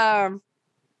 So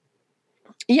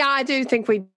yeah, I do think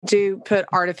we do put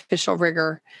artificial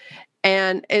rigor,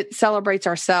 and it celebrates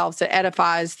ourselves. It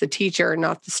edifies the teacher,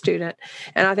 not the student.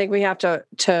 And I think we have to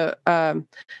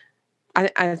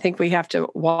I think we have to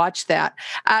watch that.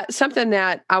 Something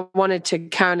that I wanted to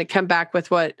kind of come back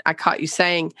with what I caught you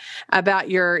saying about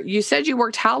you said you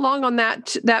worked how long on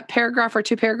that paragraph or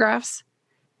 2 paragraphs?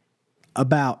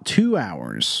 About 2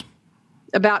 hours.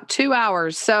 About 2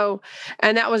 hours. So,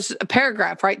 and that was a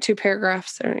paragraph, right? 2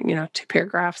 paragraphs, or, 2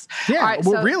 paragraphs. Yeah. All right,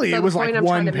 well, really, it was like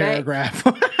one paragraph.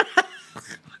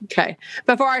 Okay.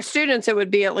 But for our students, it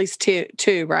would be at least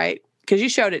two, right? Because you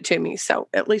showed it to me. So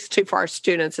at least 2 for our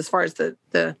students as far as the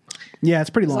yeah, it's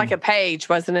pretty long. It's like a page,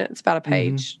 wasn't it? It's about a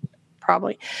page,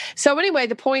 probably. So anyway,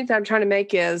 the point that I'm trying to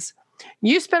make is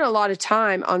you spent a lot of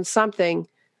time on something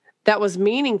that was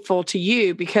meaningful to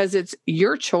you because it's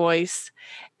your choice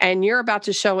and you're about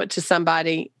to show it to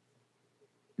somebody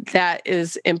that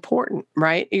is important,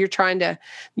 right? You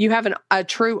have a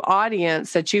true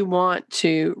audience that you want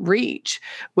to reach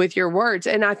with your words.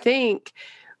 And I think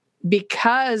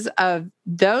because of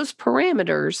those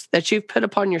parameters that you've put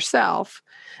upon yourself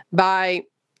by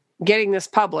getting this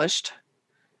published,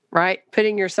 right?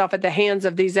 Putting yourself at the hands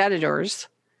of these editors,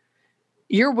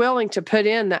 you're willing to put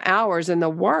in the hours and the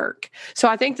work. So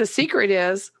I think the secret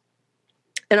is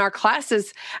in our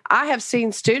classes, I have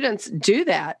seen students do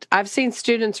that. I've seen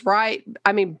students write,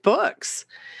 books.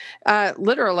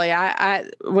 Literally, I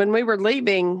when we were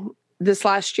leaving this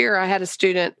last year, I had a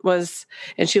student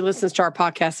and she listens to our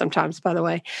podcast sometimes, by the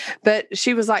way, but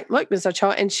she was like, look, Ms.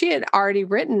 Ochoa, and she had already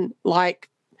written like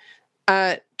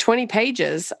 20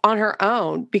 pages on her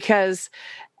own because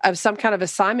of some kind of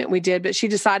assignment we did, but she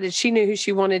decided she knew who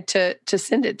she wanted to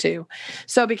send it to.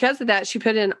 So because of that, she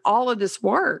put in all of this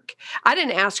work. I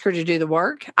didn't ask her to do the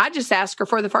work. I just asked her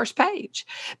for the first page,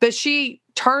 but she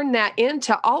turned that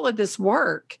into all of this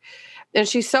work. And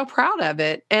she's so proud of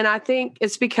it. And I think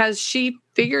it's because she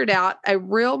figured out a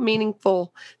real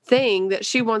meaningful thing that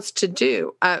she wants to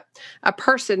do, a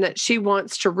person that she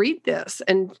wants to read this.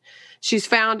 And she's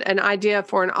found an idea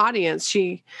for an audience.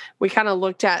 We kind of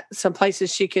looked at some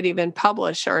places she could even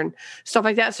publish her and stuff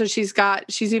like that. So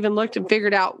she's even looked and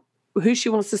figured out who she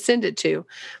wants to send it to.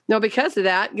 Now, because of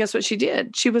that, guess what she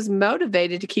did? She was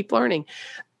motivated to keep learning.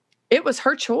 It was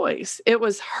her choice. It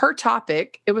was her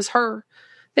topic. It was her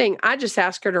thing. I just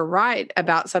asked her to write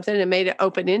about something and made it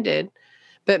open-ended,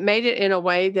 but made it in a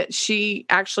way that she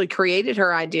actually created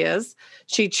her ideas.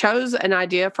 She chose an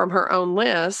idea from her own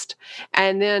list.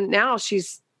 And then now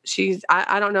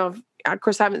I don't know if, of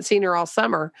course, I haven't seen her all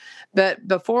summer, but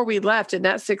before we left in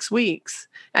that 6 weeks,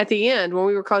 at the end, when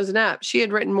we were closing up, she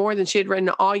had written more than she had written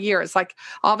all year. It's like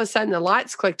all of a sudden the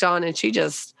lights clicked on and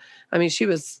she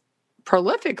was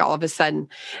prolific all of a sudden.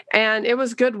 And it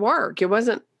was good work.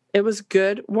 It was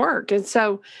good work. And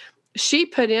so she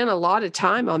put in a lot of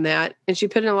time on that, and she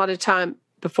put in a lot of time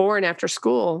before and after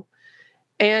school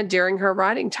and during her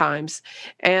writing times.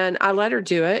 And I let her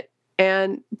do it.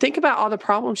 And think about all the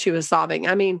problems she was solving.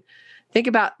 Think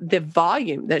about the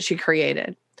volume that she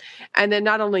created. And then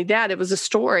not only that, it was a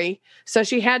story. So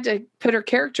she had to put her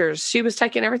characters. She was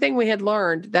taking everything we had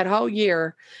learned that whole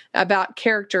year about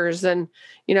characters and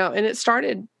it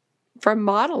started from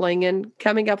modeling and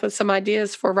coming up with some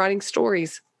ideas for writing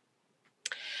stories.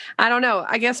 I don't know.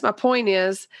 I guess my point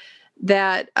is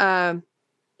that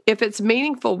if it's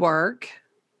meaningful work,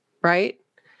 right,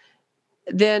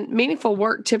 then meaningful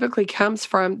work typically comes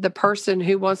from the person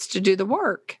who wants to do the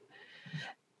work.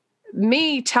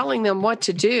 Me telling them what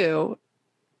to do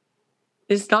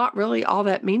is not really all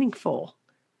that meaningful.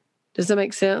 Does that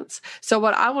make sense? So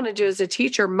what I want to do as a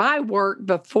teacher, my work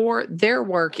before their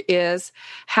work is,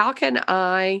 how can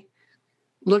I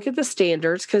look at the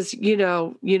standards? Because,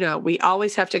 we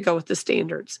always have to go with the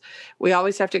standards. We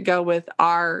always have to go with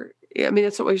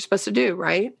that's what we're supposed to do,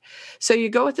 right? So you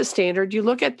go with the standard, you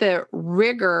look at the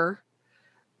rigor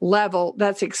level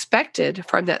that's expected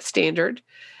from that standard.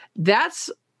 That's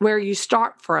where you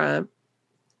start from.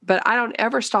 But I don't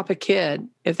ever stop a kid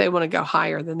if they want to go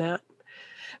higher than that.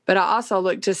 But I also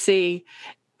look to see,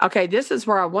 okay, this is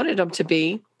where I wanted them to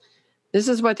be. This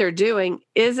is what they're doing.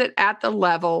 Is it at the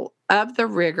level of the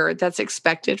rigor that's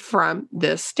expected from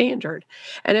this standard?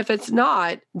 And if it's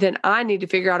not, then I need to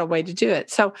figure out a way to do it.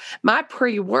 So my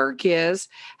pre-work is,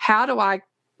 how do I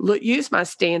use my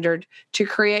standard to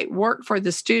create work for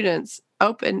the students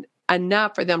open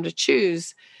enough for them to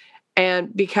choose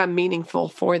and become meaningful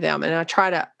for them? And I try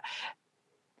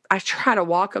to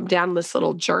walk them down this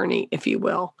little journey, if you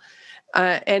will.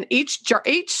 And each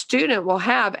student will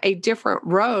have a different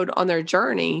road on their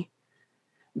journey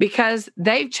because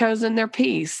they've chosen their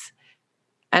piece.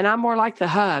 And I'm more like the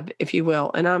hub, if you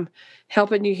will. And I'm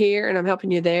helping you here and I'm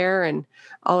helping you there and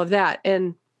all of that.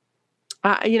 And,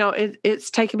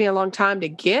 it's taken me a long time to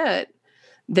get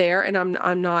there, and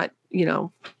I'm not,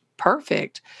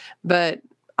 perfect. But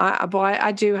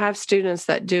I do have students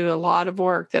that do a lot of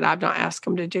work that I've not asked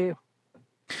them to do.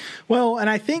 Well,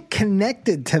 and I think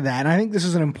connected to that, and I think this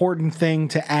is an important thing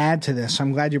to add to this,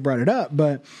 I'm glad you brought it up,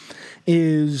 but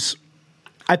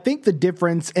I think the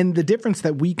difference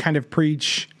that we kind of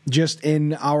preach just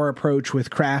in our approach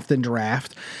with craft and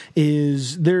draft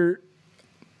is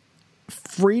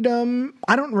freedom.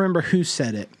 I don't remember who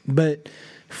said it, but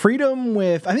freedom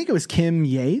with, I think it was Kim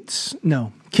Yaris,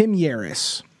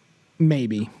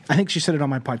 maybe. I think she said it on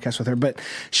my podcast with her, but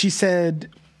she said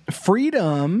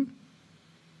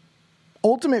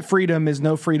ultimate freedom is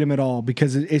no freedom at all,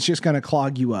 because it's just going to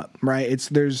clog you up, right?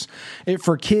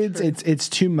 For kids, sure. It's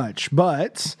too much.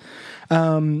 But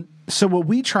so what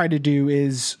we try to do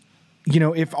is,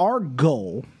 if our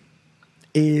goal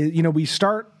is, we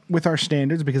start with our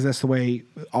standards because that's the way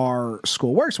our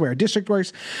school works, the way our district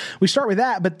works. We start with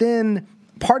that, but then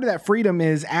part of that freedom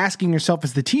is asking yourself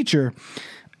as the teacher,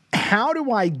 how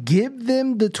do I give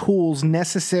them the tools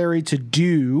necessary to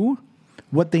do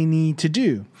what they need to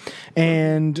do?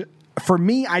 And for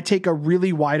me, I take a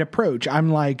really wide approach. I'm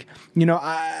like,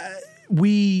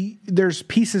 there's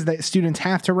pieces that students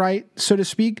have to write, so to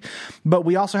speak, but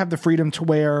we also have the freedom to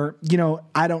where,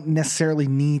 I don't necessarily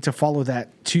need to follow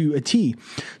that to a T.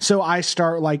 So I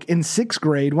start like in 6th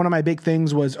grade, one of my big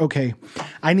things was, okay,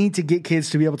 I need to get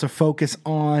kids to be able to focus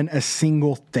on a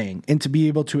single thing and to be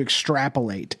able to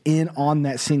extrapolate in on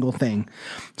that single thing.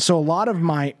 So a lot of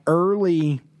my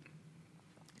early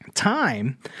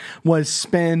time was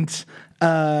spent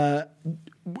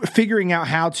figuring out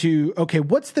how to,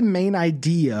 what's the main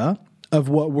idea of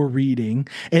what we're reading,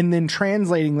 and then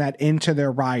translating that into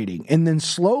their writing, and then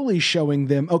slowly showing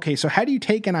them, so how do you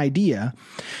take an idea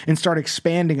and start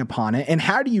expanding upon it? And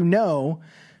how do you know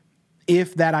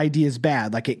if that idea is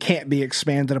bad? Like, it can't be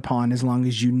expanded upon as long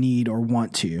as you need or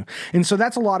want to. And so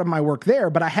that's a lot of my work there,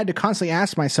 but I had to constantly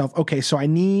ask myself, so I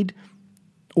need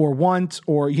or want,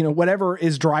 or, whatever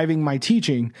is driving my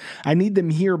teaching, I need them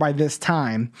here by this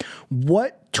time.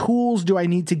 What tools do I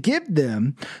need to give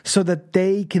them so that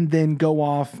they can then go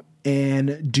off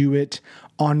and do it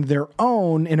on their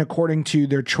own and according to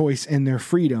their choice and their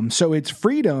freedom? So it's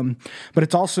freedom, but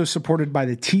it's also supported by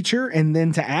the teacher. And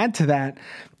then to add to that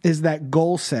is that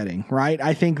goal setting, right?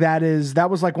 I think that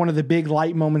was like one of the big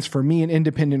light moments for me in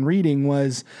independent reading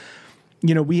was,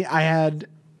 I had,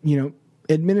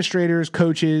 administrators,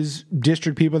 coaches,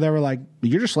 district people that were like,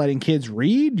 you're just letting kids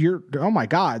read? Oh my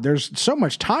God, there's so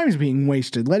much time being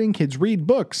wasted letting kids read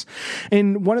books.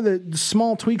 And one of the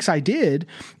small tweaks I did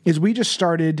is we just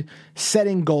started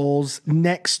setting goals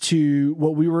next to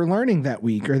what we were learning that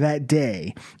week or that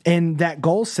day. And that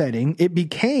goal setting, it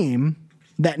became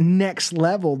that next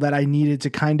level that I needed to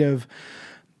kind of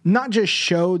not just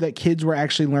show that kids were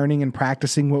actually learning and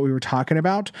practicing what we were talking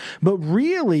about, but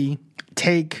really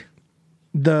take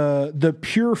the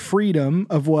pure freedom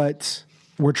of what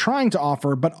we're trying to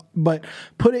offer, but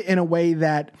put it in a way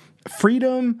that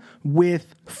freedom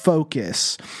with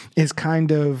focus is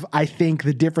kind of, I think,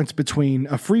 the difference between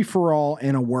a free-for-all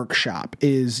and a workshop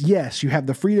is, yes, you have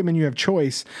the freedom and you have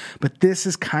choice, but this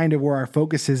is kind of where our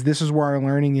focus is. This is where our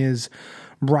learning is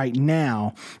right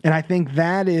now. And I think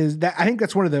I think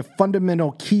that's one of the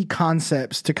fundamental key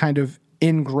concepts to kind of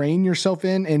ingrain yourself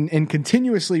in and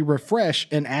continuously refresh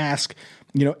and ask,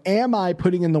 am I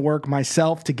putting in the work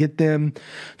myself to get them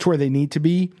to where they need to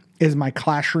be? Is my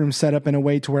classroom set up in a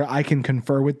way to where I can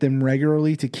confer with them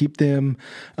regularly to keep them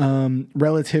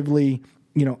relatively,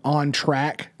 on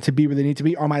track to be where they need to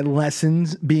be? Are my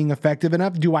lessons being effective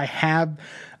enough? Do I have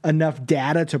enough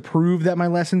data to prove that my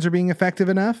lessons are being effective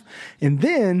enough? And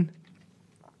then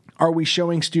are we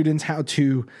showing students how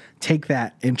to take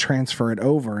that and transfer it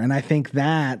over? And I think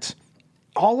that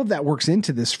all of that works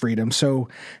into this freedom. So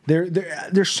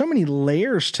there's so many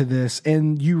layers to this,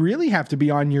 and you really have to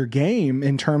be on your game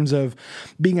in terms of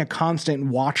being a constant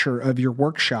watcher of your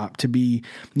workshop to be,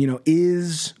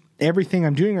 is everything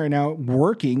I'm doing right now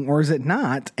working or is it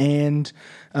not? And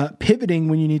pivoting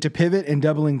when you need to pivot and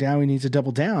doubling down when you need to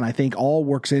double down. I think all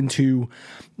works into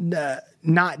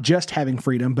not just having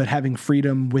freedom, but having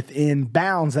freedom within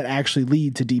bounds that actually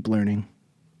lead to deep learning.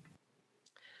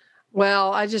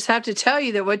 Well, I just have to tell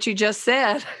you that what you just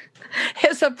said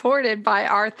is supported by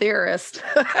our theorist.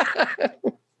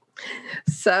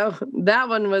 So that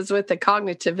one was with the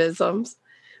cognitivisms.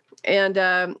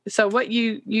 And so what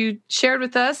you shared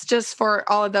with us, just for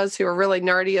all of those who are really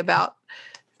nerdy about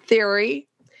theory,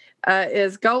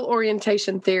 is goal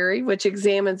orientation theory, which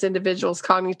examines individuals'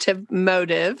 cognitive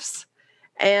motives,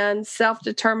 and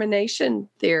self-determination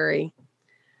theory,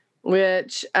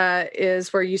 which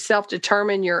is where you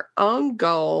self-determine your own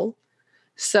goal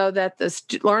so that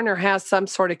the learner has some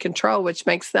sort of control, which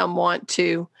makes them want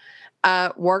to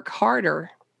work harder.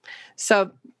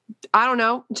 So I don't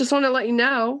know, just want to let you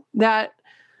know that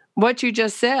what you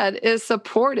just said is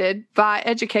supported by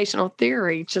educational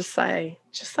theory. Just saying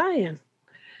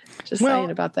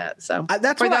about that. So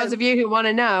that's for those of you who want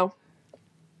to know.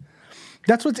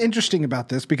 That's what's interesting about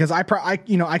this, because I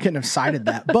couldn't have cited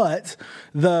that, but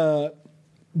the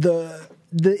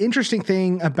interesting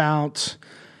thing about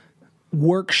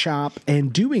workshop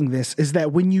and doing this is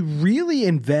that when you really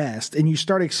invest and you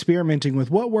start experimenting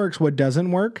with what works, what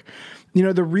doesn't work,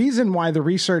 the reason why the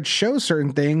research shows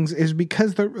certain things is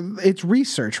because it's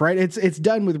research, right? It's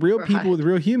done with real people, with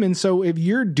real humans. So if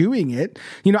you're doing it,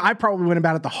 I probably went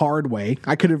about it the hard way.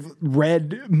 I could have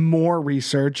read more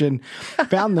research and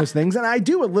found those things. And I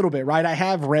do a little bit, right? I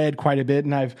have read quite a bit,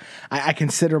 and I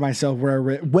consider myself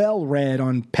well read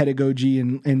on pedagogy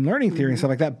and learning theory and stuff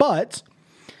like that. But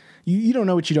you don't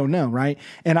know what you don't know, right?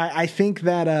 And I think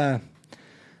that, I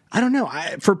don't know,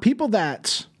 for people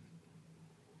that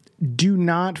do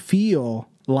not feel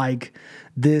like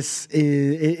this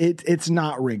it's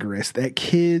not rigorous, that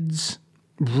kids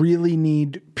really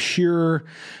need pure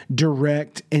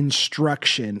direct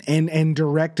instruction and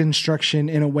direct instruction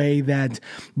in a way that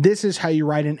this is how you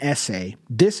write an essay,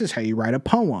 this is how you write a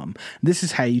poem, this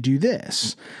is how you do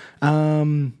this.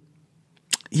 I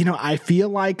feel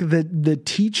like the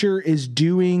teacher is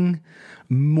doing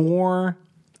more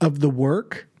of the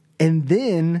work, and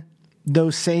then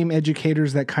those same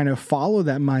educators that kind of follow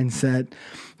that mindset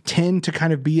tend to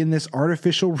kind of be in this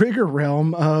artificial rigor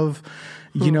realm of,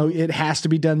 it has to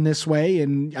be done this way,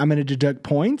 and I'm going to deduct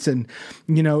points. And,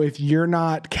 if you're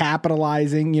not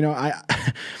capitalizing,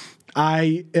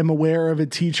 I am aware of a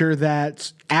teacher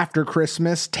that after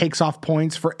Christmas takes off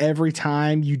points for every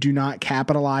time you do not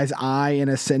capitalize I in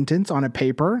a sentence on a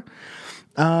paper.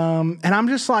 And I'm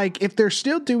just like, if they're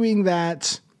still doing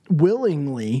that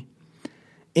willingly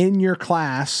in your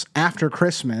class after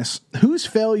Christmas, whose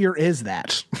failure is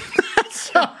that?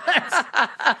 That's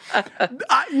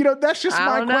just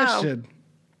my question.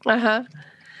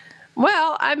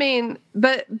 Well, I mean,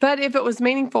 but if it was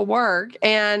meaningful work,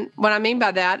 and what I mean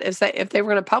by that is that if they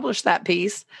were going to publish that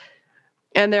piece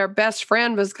and their best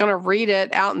friend was going to read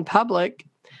it out in public,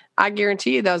 I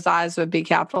guarantee you those eyes would be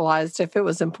capitalized if it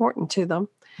was important to them.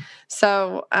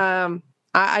 So,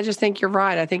 I just think you're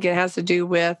right. I think it has to do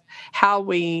with how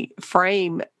we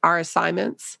frame our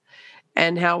assignments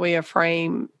and how we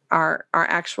frame our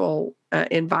actual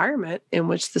environment in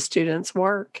which the students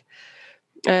work.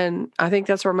 And I think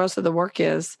that's where most of the work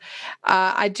is.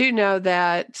 I do know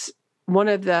that one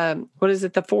of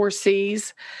the 4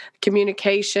 C's,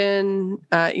 communication,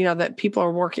 that people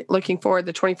are looking for,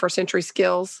 the 21st century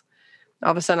skills.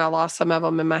 All of a sudden I lost some of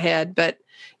them in my head, but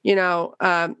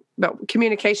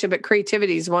communication, but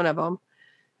creativity is one of them.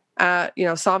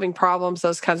 Solving problems,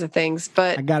 those kinds of things.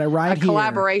 But I got it right here.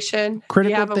 Collaboration,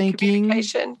 critical thinking,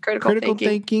 critical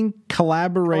thinking,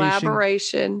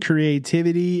 collaboration,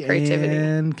 creativity,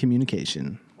 and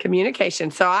communication.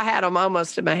 Communication. So I had them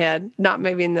almost in my head, not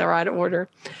maybe in the right order.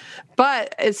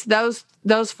 But it's those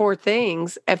 4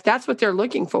 things. If that's what they're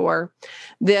looking for,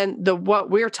 then what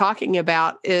we're talking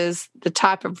about is the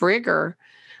type of rigor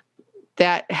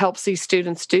that helps these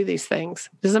students do these things.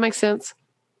 Does that make sense?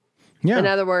 Yeah. In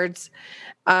other words,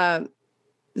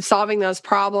 solving those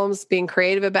problems, being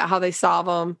creative about how they solve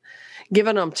them,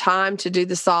 giving them time to do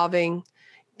the solving,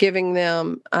 giving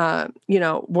them,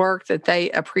 work that they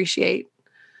appreciate,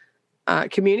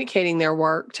 communicating their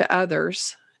work to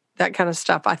others, that kind of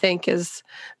stuff, I think is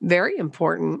very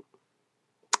important.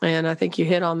 And I think you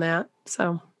hit on that.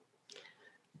 So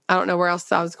I don't know where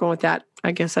else I was going with that.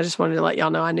 I guess I just wanted to let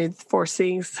y'all know I knew the 4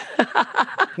 C's.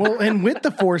 Well, and with the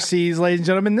 4 C's, ladies and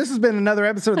gentlemen, this has been another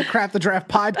episode of the Craft the Draft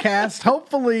podcast.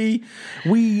 Hopefully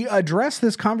we address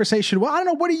this conversation. Well, I don't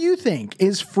know. What do you think?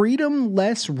 Is freedom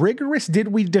less rigorous? Did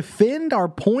we defend our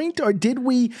point, or did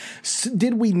we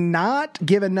not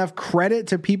give enough credit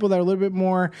to people that are a little bit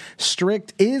more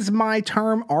strict? Is my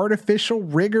term artificial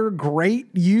rigor great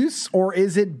use, or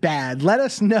is it bad? Let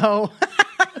us know.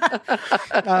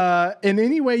 In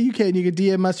any way you can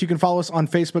DM us. You can follow us on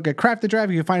Facebook at Craft the Draft.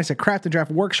 You can find us at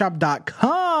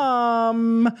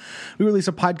craftthedraftworkshop.com. We release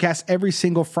a podcast every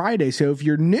single Friday. So if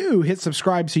you're new, hit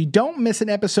subscribe so you don't miss an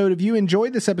episode. If you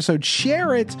enjoyed this episode,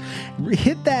 share it.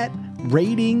 Hit that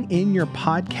rating in your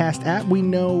podcast app.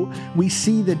 We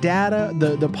see the data.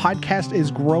 The podcast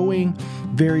is growing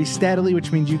very steadily,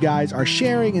 which means you guys are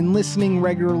sharing and listening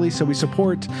regularly. So we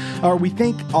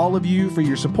thank all of you for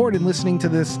your support in listening to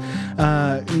this,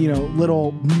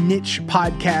 little niche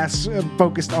podcast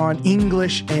focused on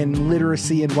English and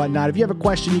literacy and whatnot. If you have a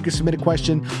question, you can submit a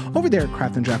question over there at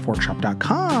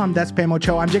craftanddraftworkshop.com. That's Pam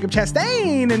Ochoa. I'm Jacob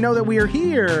Chastain, and know that we are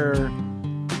here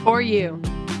for you.